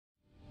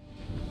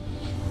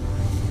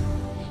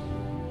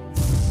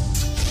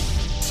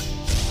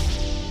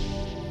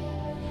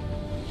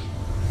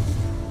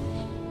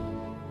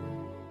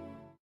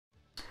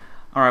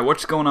Alright,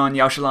 what's going on,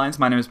 Yeousch Alliance?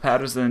 My name is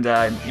Patters, and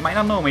you might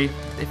not know me.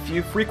 If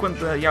you frequent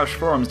the Yeousch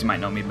forums, you might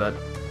know me, but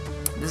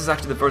this is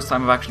actually the first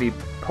time I've actually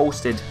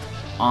posted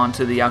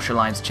onto the Yeousch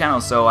Alliance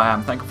channel, so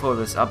I'm thankful for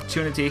this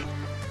opportunity.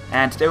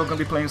 And today we're going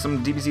to be playing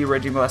some DBZ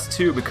Raging Blast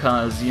 2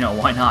 because, you know,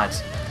 why not?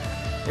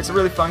 It's a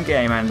really fun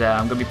game, and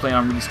I'm going to be playing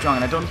on really strong,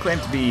 and I don't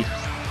claim to be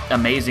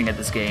amazing at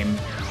this game,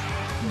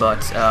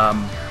 but I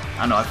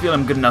don't know, I feel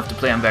I'm good enough to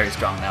play on very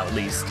strong now, at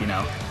least, you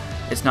know.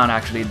 It's not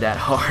actually that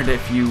hard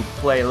if you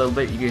play a little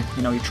bit, you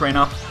train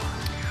up.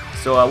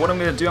 So what I'm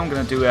going to do, I'm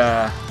going to do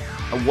a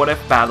what-if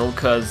battle,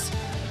 because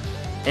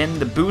in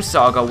the Buu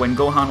Saga, when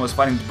Gohan was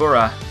fighting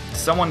Dabura,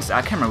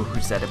 I can't remember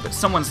who said it, but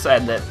someone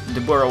said that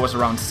Dabura was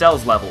around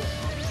Cell's level.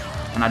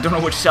 And I don't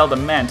know which Cell that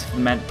meant. It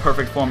meant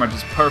perfect form or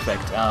just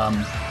perfect.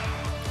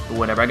 But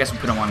whatever, I guess we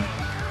put him on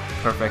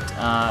perfect.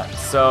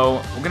 So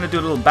we're going to do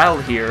a little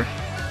battle here,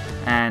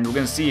 and we're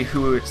going to see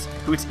who it's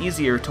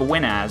easier to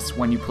win as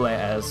when you play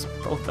as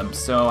both of them.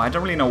 So I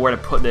don't really know where to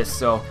put this,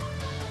 so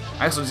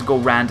I guess I'll just go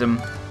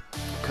random,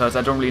 because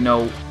I don't really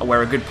know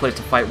where a good place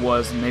to fight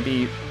was.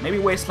 Maybe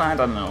Wasteland,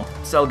 I don't know.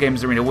 Cell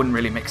Games Arena wouldn't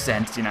really make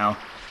sense, you know.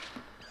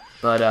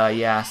 But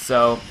yeah,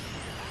 so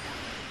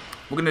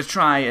we're going to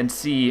try and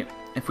see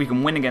if we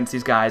can win against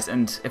these guys,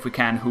 and if we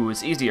can, who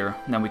is easier.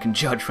 And then we can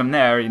judge from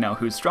there, you know,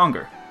 who's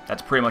stronger.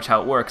 That's pretty much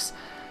how it works.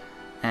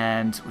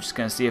 And we're just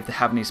gonna see if they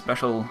have any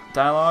special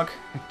dialogue.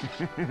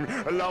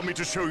 Allow me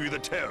to show you the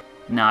terror.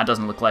 Nah, it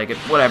doesn't look like it.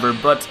 Whatever,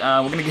 but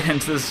we're gonna get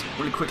into this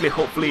really quickly,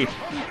 hopefully.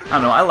 I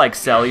don't know, I like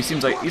Cell. He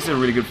seems like he's a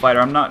really good fighter.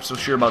 I'm not so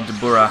sure about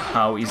Dabura,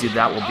 how easy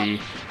that will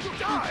be.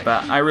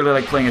 But I really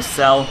like playing as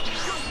Cell.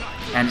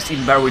 And it's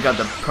even better we got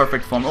the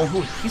perfect form. Oh,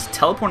 he's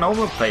teleporting all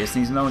over the place,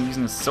 and he's not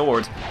using his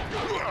sword.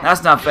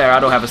 That's not fair, I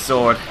don't have a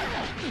sword.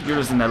 You're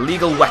using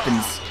illegal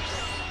weapons.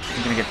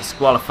 I'm gonna get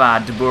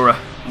disqualified, Dabura.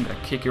 I'm gonna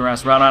kick your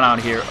ass right on out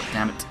of here. Oh,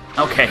 damn it.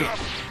 Okay.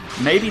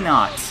 Maybe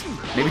not.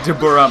 Maybe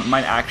Dabura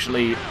might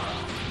actually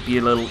be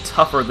a little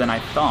tougher than I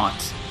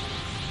thought.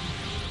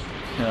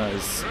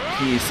 Because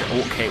he's...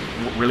 Okay,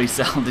 really,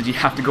 Cell? Did you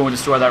have to go and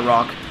destroy that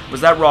rock?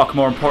 Was that rock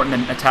more important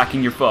than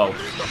attacking your foe?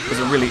 Was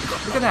it really...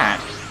 Look at that.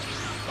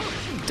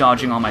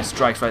 Dodging all my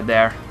strikes right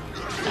there.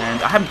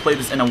 And I haven't played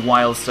this in a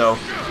while, so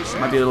I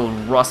might be a little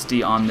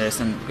rusty on this.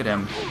 And look at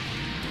him.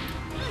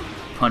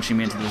 Punching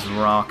me into this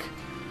rock.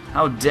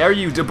 How dare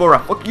you,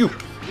 Dabura? Fuck you!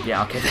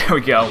 Yeah, okay, there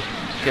we go.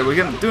 Okay, we're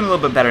doing a little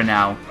bit better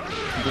now.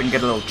 We can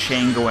get a little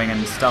chain going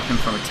and stop him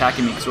from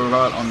attacking me, because we're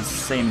about on the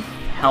same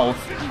health.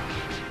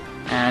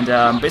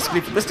 And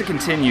basically, for this to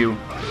continue,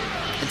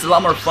 it's a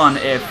lot more fun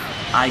if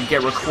I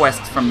get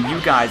requests from you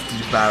guys to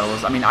do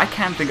battles. I mean, I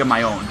can't think of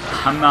my own.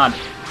 I'm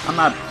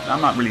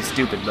not really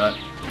stupid, but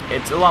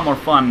it's a lot more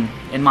fun,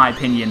 in my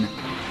opinion,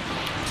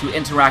 to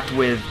interact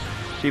with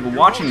people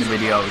watching the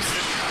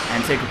videos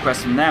and take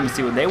requests from them,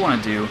 see what they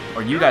want to do,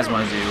 or you guys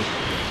want to do.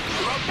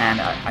 And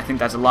I think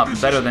that's a lot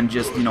better than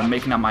just, you know,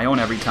 making up my own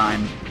every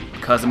time,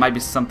 because it might be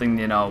something,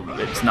 you know,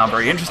 it's not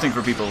very interesting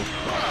for people,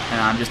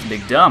 and I'm just a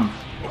big dumb.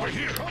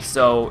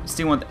 So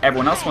seeing what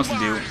everyone else wants to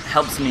do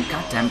helps me,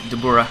 goddamn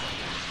Dabura,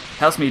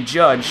 helps me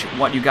judge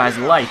what you guys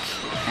like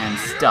and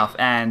stuff,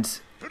 and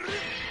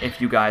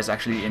if you guys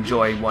actually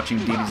enjoy watching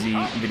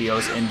DBZ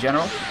videos in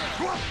general,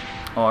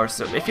 or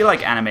so if you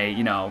like anime,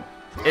 you know,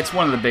 it's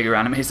one of the bigger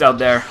animes out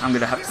there, I'm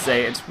gonna have to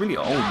say. It's really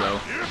old though,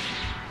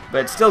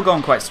 but it's still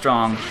going quite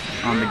strong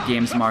on the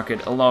games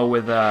market, along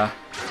with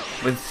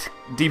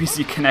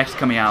DBZ Connect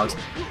coming out.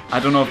 I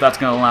don't know if that's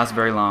gonna last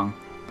very long.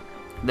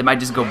 They might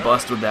just go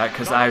bust with that,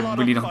 because I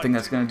really don't think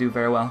that's gonna do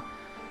very well.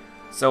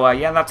 So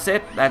yeah, that's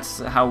it. That's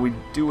how we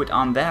do it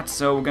on that.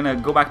 So we're gonna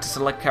go back to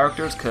select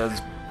characters,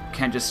 because we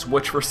can't just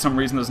switch for some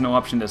reason. There's no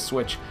option to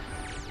switch,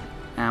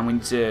 and we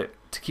need to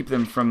keep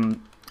them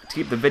from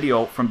keep the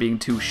video from being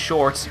too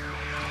short.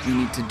 We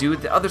need to do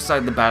the other side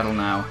of the battle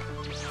now.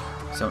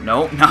 So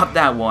no, not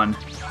that one.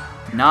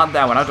 Not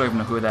that one. I don't even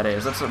know who that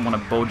is. That's one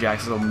of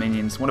Bojack's little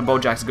minions. One of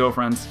Bojack's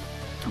girlfriends.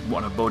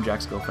 One of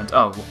Bojack's girlfriends.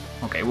 Oh,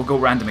 okay. We'll go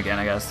random again,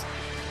 I guess.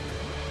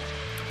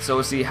 So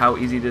we'll see how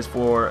easy it is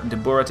for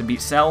Dabura to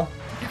beat Cell.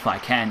 If I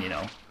can, you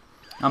know.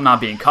 I'm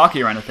not being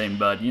cocky or anything,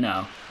 but, you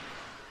know.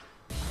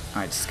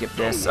 Alright, skip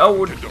this.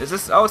 Oh, is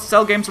this... Oh, it's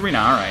Cell Games Arena.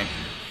 Alright.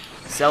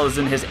 Cell is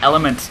in his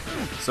element,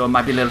 so it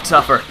might be a little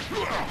tougher.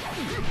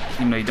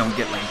 Even though you don't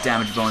get like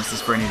damage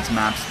bonuses for any of these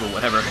maps, but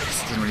whatever, it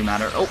doesn't really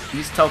matter. Oh,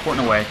 he's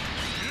teleporting away.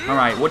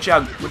 Alright, watch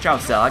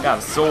out, Cell, I got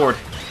a sword.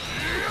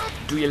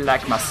 Do you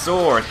like my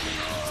sword?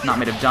 It's not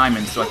made of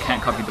diamonds, so I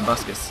can't copy the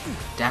Buscus.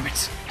 Damn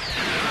it.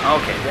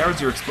 Okay,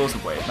 there's your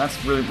explosive wave.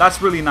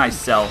 That's really nice,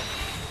 Cell.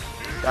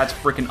 That's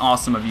freaking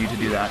awesome of you to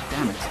do that.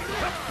 Damn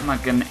it. I'm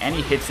not getting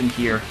any hits in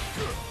here.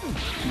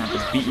 I'm gonna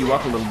have to beat you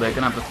up a little bit,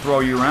 gonna have to throw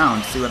you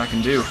around, see what I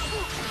can do.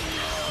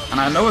 And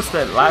I noticed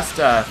that last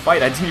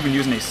fight I didn't even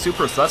use any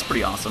super, so that's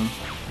pretty awesome.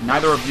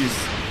 Neither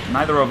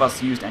of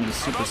us used any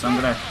super, so I'm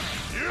gonna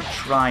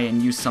try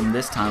and use some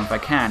this time if I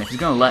can. If he's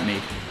gonna let me,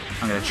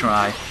 I'm gonna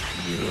try.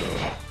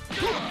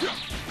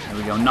 There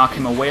we go, knock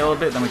him away a little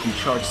bit, then we can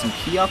charge some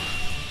ki up.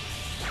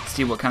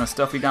 See what kind of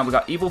stuff we got. We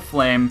got Evil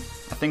Flame,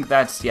 I think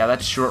that's, yeah,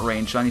 that's short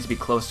range, so I need to be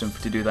close to him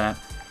to do that.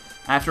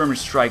 After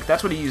strike,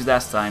 that's what he used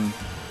last time,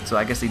 so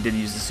I guess he did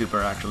use the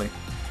super, actually.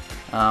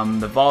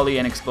 The volley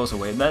and explosive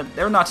wave,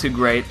 they're not too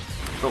great,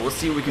 but we'll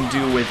see what we can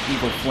do with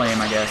Evil Flame,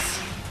 I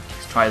guess.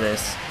 Let's try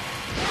this.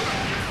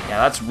 Yeah,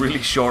 that's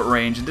really short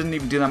range. It didn't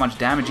even do that much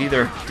damage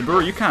either.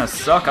 Dabura, you kind of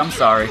suck, I'm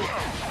sorry.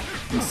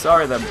 I'm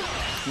sorry that,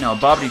 you know,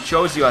 Bobbity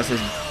chose you as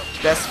his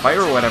best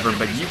fighter or whatever,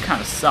 but you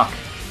kind of suck.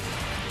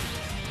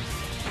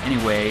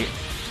 Anyway,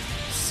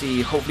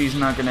 see, hopefully he's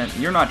not gonna...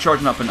 You're not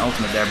charging up an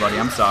ultimate there, buddy,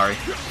 I'm sorry.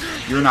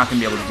 You're not gonna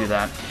be able to do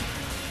that.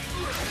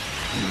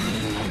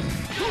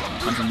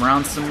 Punch him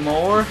around some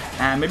more,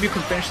 and maybe you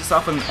can finish this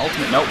off with an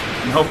ultimate. Nope,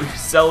 nope,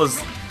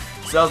 Cell's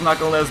not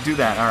gonna let us do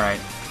that. Alright,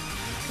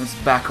 let's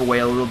back away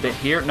a little bit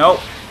here. Nope,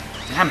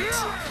 damn it.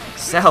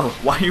 Cell,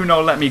 why you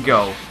no let me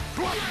go?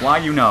 Why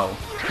you no?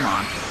 Come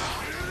on.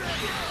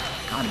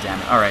 God damn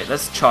it. Alright,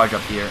 let's charge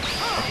up here.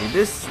 Okay,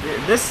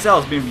 this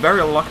Cell's been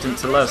very reluctant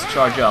to let us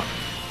charge up.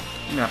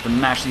 I'm gonna have to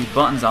mash these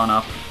buttons on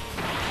up.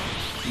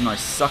 Even though I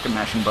suck at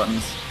mashing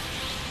buttons.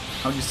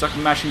 How do you suck at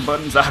mashing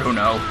buttons? I don't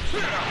know.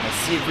 Let's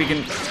see if we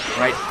can...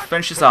 Right,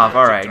 finish this off.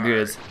 Alright,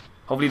 good.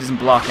 Hopefully he doesn't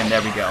block, and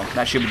there we go.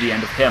 That should be the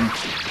end of him.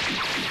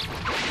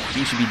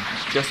 He should be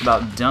just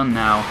about done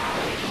now.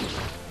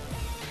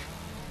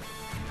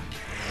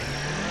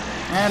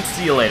 And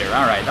see you later.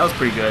 Alright, that was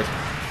pretty good.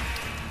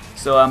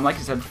 So, like I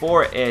said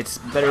before, it's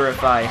better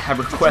if I have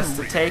requests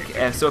to take.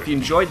 So if you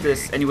enjoyed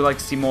this and you would like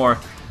to see more,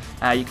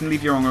 you can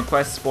leave your own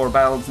requests for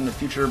battles in the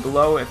future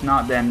below. If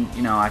not, then,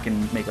 you know, I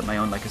can make up my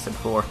own, like I said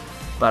before.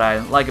 But I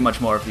like it much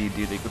more if you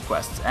do the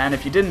requests. And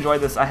if you did enjoy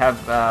this, I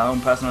have my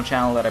own personal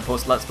channel that I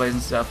post Let's Plays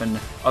and stuff and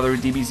other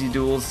DBZ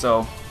duels,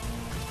 so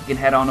you can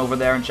head on over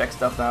there and check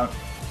stuff out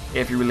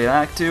if you really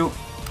like to.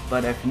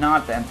 But if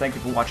not, then thank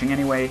you for watching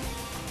anyway,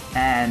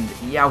 and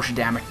Yeousch,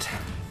 damn it.